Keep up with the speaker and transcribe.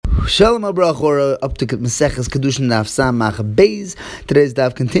Shalom Abrachor, up to Maseches Kiddushin Daf Samach Beis. Today's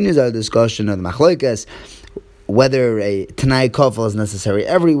daf continues our discussion of the Machlokes, whether a Tanai Kofel is necessary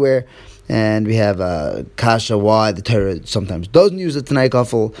everywhere, and we have a Kasha why the Torah sometimes doesn't use a Tanai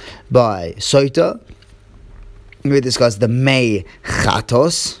Kofel by Soita. We discussed the Mei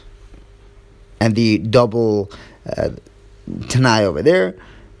Chatos and the double Tanai over there.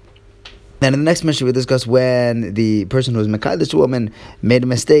 Then in the next mission we discuss when the person who was Mekadesh woman made a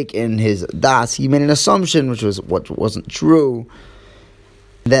mistake in his das. He made an assumption which wasn't true.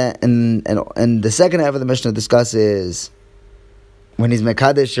 And the second half of the Mishnah discusses when he's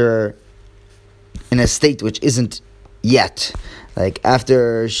Mekadesh in a state which isn't yet, like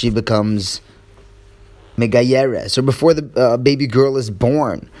after she becomes Megayeres, or before the baby girl is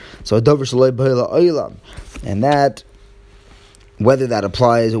born. So a Dover Shaloi B'Hila Oilam, and that, whether that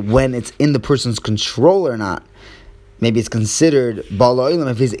applies when it's in the person's control or not, maybe it's considered Bala Olam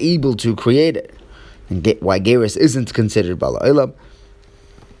if he's able to create it. And why Geras isn't considered Bala Olam,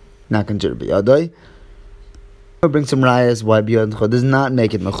 not considered B'Yadai. I'll bring some rayas why B'Yadai does not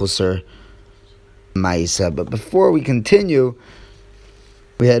make it Mechusar Ma'isa. But before we continue,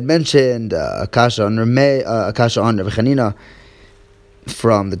 we had mentioned Akasha on Rav Chanina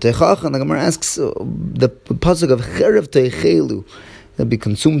from the Teichach, and the Gemara asks the pasuk of Cherev Teichelu, they'll be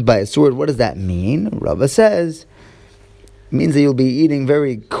consumed by a sword. What does that mean? Rava says it means that you'll be eating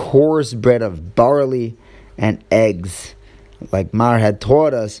very coarse bread of barley and eggs, like Mar had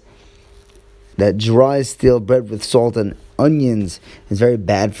taught us that dry stale bread with salt and onions is very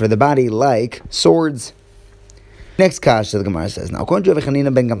bad for the body, like swords. Next kasha, the Gemara says, now according to Rav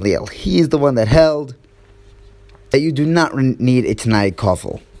Chanina ben Gamliel, he is the one that held that you do not need a Tanai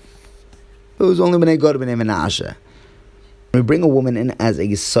Kofel. It was only when I go to B'nai Menashe. When we bring a woman in as a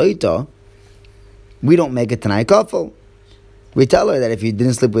Soita, we don't make a Tanai Kofel. We tell her that if you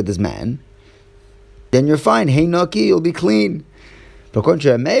didn't sleep with this man, then you're fine. Hey Naki, you'll be clean. But according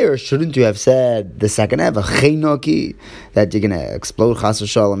to a mayor, shouldn't you have said the second half, Hey Naki, that you're going to explode Chas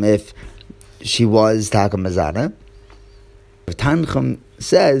v'Shalom if she was Taka Mazara? Tanchum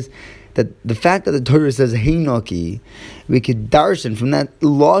says that the fact that the Torah says Heinaki, we could darshan from that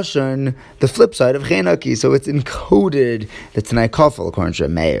lashon the flip side of Heinaki, so it's encoded the Tanai Kofel according to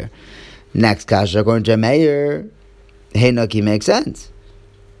Meir. Next kasha, according to Meir, Heinaki makes sense.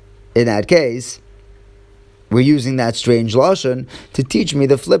 In that case, we're using that strange lashon to teach me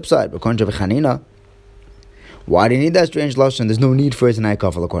the flip side. According to Chanina, why do you need that strange lashon? There's no need for a Tanai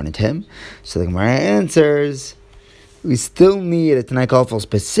Kofel according to him. So the Gemara answers, we still need a Tanai Kofel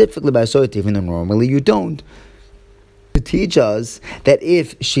specifically by Soita, even though normally you don't, to teach us that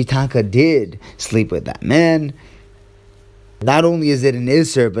if Shitaka did sleep with that man, not only is it an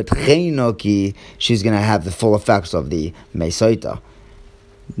Isser, but Cheinoki, she's going to have the full effects of the Mesoita.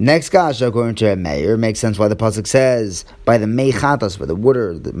 Next kasha, according to Meir, makes sense why the pasuk says by the meichatas, by the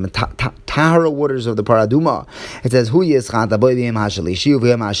water, the tahara waters of the paraduma. It says hu yischata boy b'yem hashalishi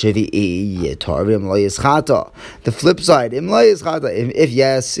uv'yem hashevi'i yitar v'yem lo yischata. The flip side, im lo yischata. If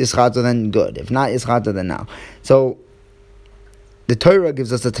yes, yischata, then good. If not yischata, then no. So the Torah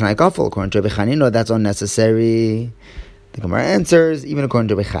gives us the Tanai Kofel. According to Rav Chanina, that's unnecessary. The Gemara answers, even according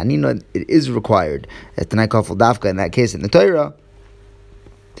to Rav Chanina, it is required a Tanai Kofel dafka in that case in the Torah,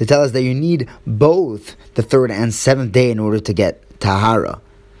 to tell us that you need both the third and seventh day in order to get tahara.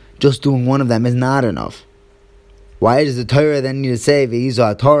 Just doing one of them is not enough. Why does the Torah then need to say it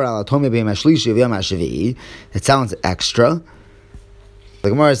sounds extra? The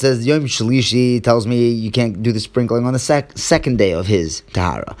Gemara says Yom Shlishi tells me you can't do the sprinkling on the second day of his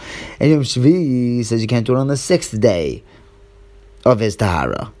tahara, and Yom Shvi says you can't do it on the sixth day of his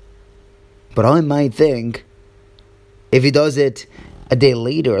tahara. But I might think if he does it a day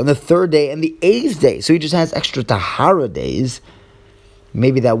later, on the third day and the eighth day, so he just has extra tahara days,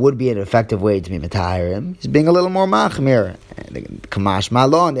 maybe that would be an effective way to be matahirim. He's being a little more machmir. The Kamash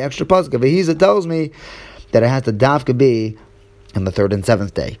Malon, the extra pasuk of Ahiza tells me that it has to dafka be on the third and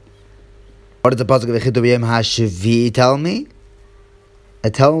seventh day. What does the pasuk of Echitu B'Yem HaShevi tell me?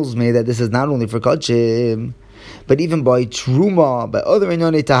 It tells me that this is not only for Kodshim, but even by Truma, by other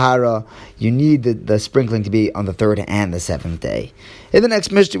Inyoni Tahara, you need the sprinkling to be on the third and the seventh day. In the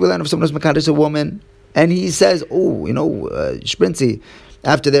next Mishnah, we learn of someone who's Mekadesh a woman, and he says, Shprinzi,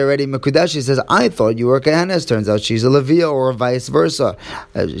 after they're already Mekudesh, he says, I thought you were Kehanes. Turns out she's a Levia, or vice versa.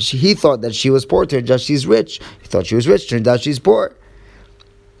 He thought that she was poor, turns out she's rich. He thought she was rich, turns out she's poor.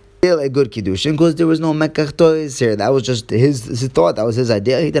 Still a good Kiddushin, because there was no Mekach Tois here. That was just his thought, that was his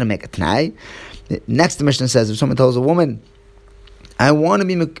idea. He didn't make a Tnai. Next, the Mishnah says, if someone tells a woman, I want to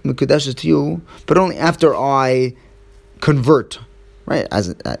be Mekudeshes to you, but only after I convert, right?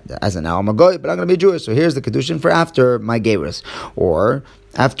 As an now I'm a goy, but I'm going to be Jewish. So here's the Kiddushin for after my gerus, or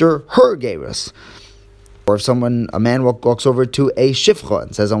after her gerus. Or if a man walks over to a shifcha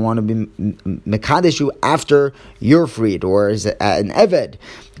and says, I want to be mekadesh you after you're freed, or is an eved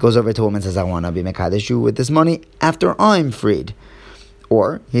goes over to a woman and says, I want to be mekadesh you with this money after I'm freed.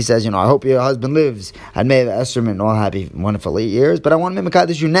 Or he says, I hope your husband lives at Me'ev Esserman all happy, wonderful 8 years, but I want to be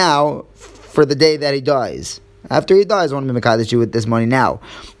mekadesh you now for the day that he dies. After he dies, I want to be mekadesh you with this money now.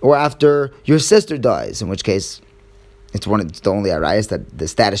 Or after your sister dies, in which case it's the only arayas that the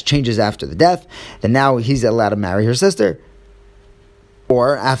status changes after the death, then now he's allowed to marry her sister.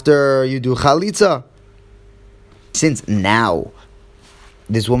 Or after you do chalitza, since now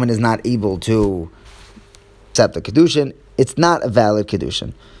this woman is not able to accept the Kiddushin, it's not a valid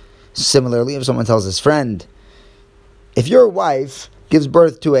Kiddushin. Similarly, if someone tells his friend, if your wife gives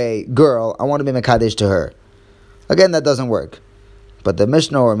birth to a girl, I want to be mekadesh to her. Again, that doesn't work. But the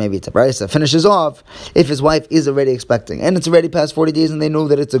Mishnah, or maybe it's a brisa, finishes off if his wife is already expecting, and it's already past 40 days and they know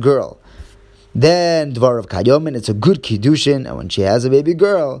that it's a girl. Then, Dvar of Kayomin, it's a good Kiddushin, and when she has a baby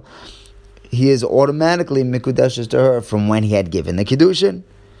girl, he is automatically mikudeshes to her from when he had given the Kiddushin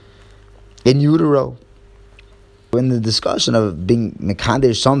in utero. In the discussion of being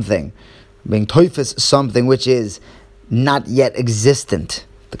mekadesh something, being toifus something which is not yet existent,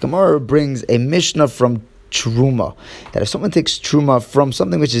 the Gemara brings a Mishnah from Truma, that if someone takes Truma from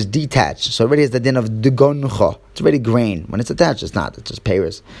something which is detached, so already has the din of Dugoncha, it's already grain. When it's attached, it's not, it's just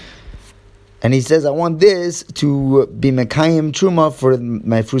payers. And he says, I want this to be Mekayim Truma for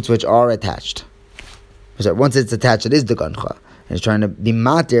my fruits which are attached. So once it's attached, it is Dugoncha. And he's trying to be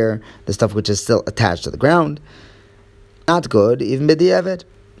matir, the stuff which is still attached to the ground. Not good, even b'di'evet.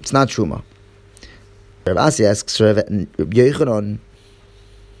 It's not Truma. Rav Asi asks Rav Yochanan,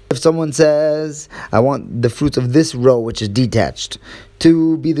 if someone says, I want the fruits of this row which is detached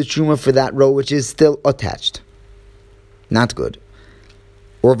to be the truma for that row which is still attached. Not good.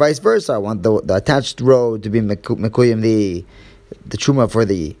 Or vice versa, I want the attached row to be mekuyim, the truma for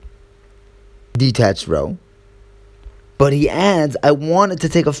the detached row. But he adds, I want it to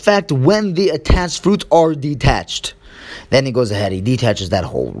take effect when the attached fruits are detached. Then he goes ahead, he detaches that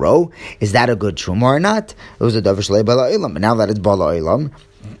whole row. Is that a good truma or not? It was a davar shlei bala ilam. Now that it's bala ilam,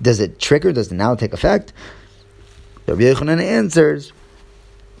 does it trigger? Does it now take effect? Rabbi Yochanan answers,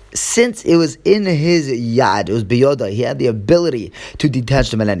 since it was in his yad, it was biyoda, he had the ability to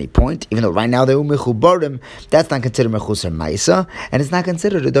detach them at any point, even though right now they were mechubarim, that's not considered mechusar ma'isa, and it's not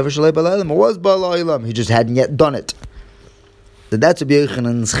considered a davar shlei bala ilam. It was bala ilam, he just hadn't yet done it. So that's Rabbi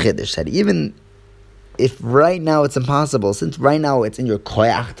Yochanan's chiddush, that even if right now it's impossible, since right now it's in your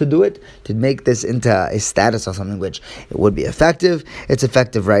koyach to do it, to make this into a status or something which it would be effective, it's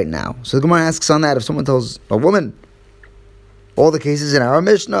effective right now. So the Gemara asks on that, if someone tells a woman, all the cases in our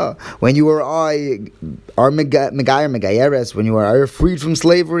Mishnah, when you or I are megayeres, when you are freed from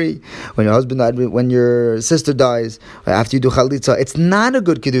slavery, when your husband died, when your sister dies, after you do chalitza, it's not a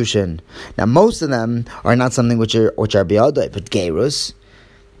good Kiddushin. Now most of them are not something which are biyadai, but gerus.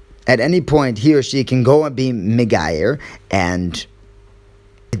 At any point, he or she can go and be megayer, and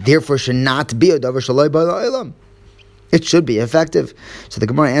it therefore should not be a davar shaloi ba'la ilam. It should be effective. So the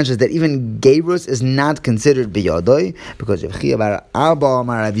Gemara answers that even gerus is not considered biyadoi, because Rav Chia bar Abba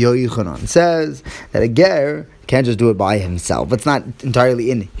Amar Rav Yochanan says that a ger can't just do it by himself. It's not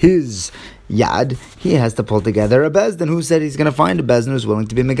entirely in his yad. He has to pull together a bezdin. Who said he's going to find a bezdin who's willing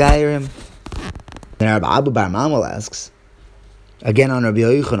to be megayer him? Then Rav Abba bar Mamal asks, again on Rabbi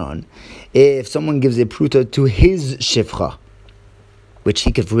Yochanan, if someone gives a pruta to his shifcha, which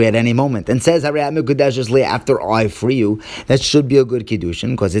he could free at any moment, and says, after I free you, that should be a good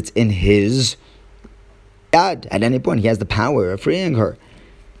Kiddushin, because it's in his yad. At any point, he has the power of freeing her.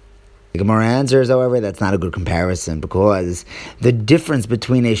 The Gemara answers, however, that's not a good comparison, because the difference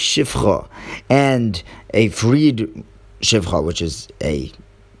between a shifcha and a freed shifcha, which is a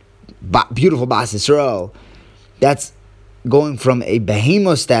beautiful Bas Yisrael, that's going from a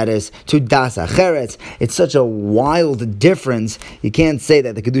behemoth status to das acheretz. It's such a wild difference. You can't say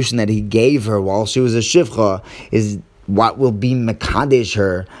that the Kiddushin that he gave her while she was a shivcha is what will be mekadesh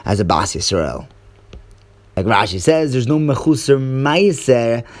her as a Bas Yisrael. Like Rashi says, there's no mechusar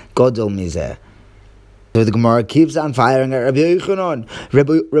meiser godol mizeh. So the Gemara keeps on firing at Rabbi Yochanan.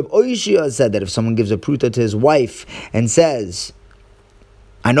 Rabbi Oishia said that if someone gives a pruta to his wife and says,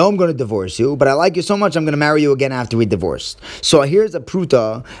 I know I'm going to divorce you, but I like you so much I'm going to marry you again after we divorced. So here's a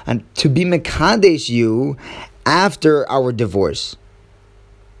pruta, and to be mekadesh you after our divorce.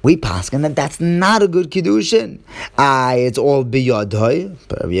 We paskin that that's not a good Kiddushin. It's all biyadai.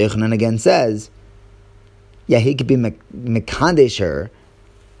 But Rabbi Yochanan again says, Yeah, he could be mekadesh her.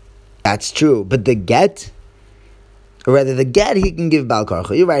 That's true. But the get, or rather the get, he can give Baal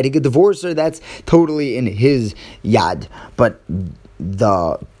Karcha. You're right, he could divorce her. That's totally in his yad. But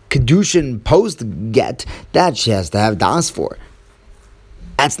the Kiddushin post-get, that she has to have das for.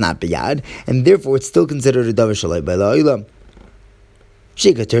 That's not biyad, and therefore it's still considered a davar shalai b'la.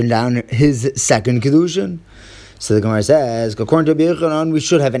 She could turn down his second Kiddushin. So the Gemara says, according to Rabbi Yochanan, we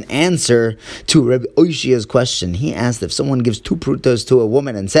should have an answer to Rabbi Oishia's question. He asked if someone gives 2 prutas to a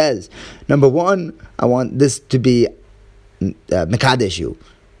woman and says, number 1, I want this to be mekadesh you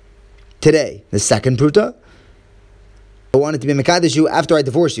today. The second pruta, I want it to be mekadesh you after I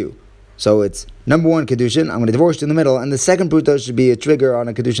divorce you. So it's number 1 Kiddushin, I'm going to divorce you in the middle, and the second pruta should be a trigger on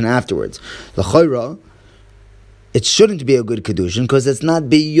a Kiddushin afterwards. L'chayra, it shouldn't be a good Kiddushin because it's not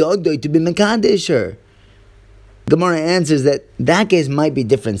biyodoi to be mekadesh her. Gemara answers that case might be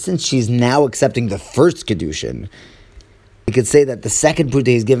different since she's now accepting the first Kiddushin. You could say that the second pruta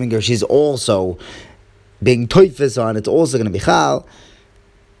he's giving her, she's also being toifus on, it's also going to be chal.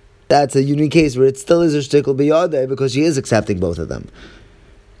 That's a unique case where it still is a shtickle biyodei because she is accepting both of them.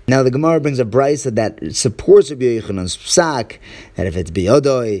 Now the Gemara brings a brisa that supports Rabbi Yochanan's psak, that if it's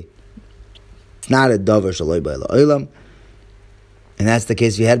biyodoi, it's not a davar shaloi b'la olam. And that's the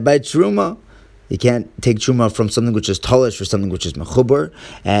case we had by truma. You can't take truma from something which is tolish for something which is mechubar,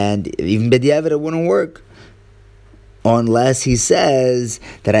 and even b'diavad it wouldn't work unless he says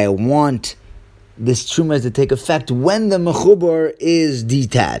that I want this truma to take effect when the mechubar is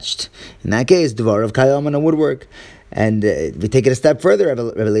detached. In that case, dvar of kayamana would work. And we take it a step further.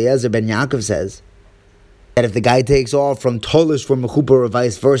 Rabbi Eliezer ben Yaakov says that if the guy takes off from tolish for mechubar or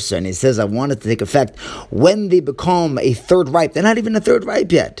vice versa, and he says I want it to take effect when they become a third ripe, they're not even a third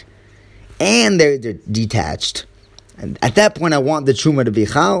ripe yet, and they're detached. And at that point, I want the truma to be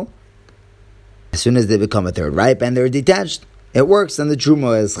chal. As soon as they become a third ripe and they're detached, it works, and the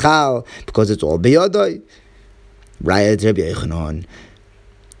truma is chal because it's all biyodoi. Raya Rabbi Yochanan.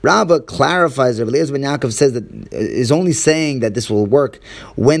 Rabbah clarifies, Rabbi Eliezer ben Yaakov says that is only saying that this will work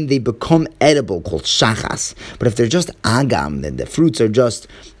when they become edible, called shachas. But if they're just agam, then the fruits are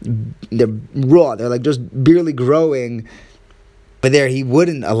they're raw, they're like just barely growing. But there he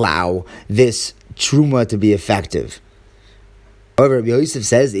wouldn't allow this truma to be effective. However, Rabbi Yosef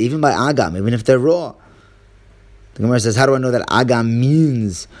says even by agam, even if they're raw, the Gemara says, how do I know that agam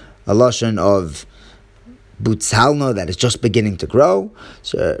means a lashon of butzalno, that is just beginning to grow?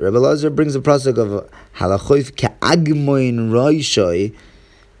 So Rabbi Elazar brings the pasuk of halachoif ke'agmoin roishoi.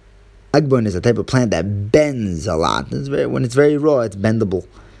 Agmoin is a type of plant that bends a lot. When it's very raw, it's bendable.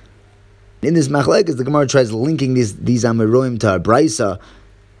 In this machlekes, the Gemara tries linking these amiroim to a brisa,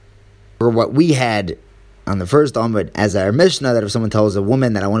 or what we had on the first Amud as our Mishnah, that if someone tells a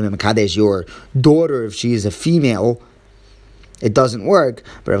woman that I want to be mekadesh your daughter if she is a female, it doesn't work.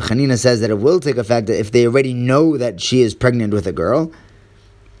 But Rav Chanina says that it will take effect if they already know that she is pregnant with a girl.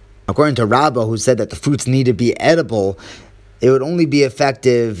 According to Rabbah, who said that the fruits need to be edible, it would only be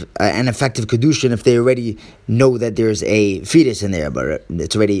effective, an effective Kiddushin, if they already know that there's a fetus in there, but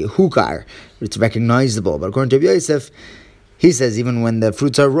it's already hukar, it's recognizable. But according to Rabbi Yosef, he says even when the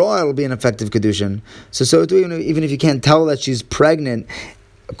fruits are raw, it'll be an effective Kiddushin. So too, even if you can't tell that she's pregnant,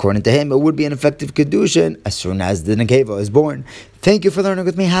 according to him, it would be an effective Kiddushin as soon as the nekeva is born. Thank you for learning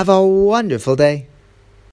with me. Have a wonderful day.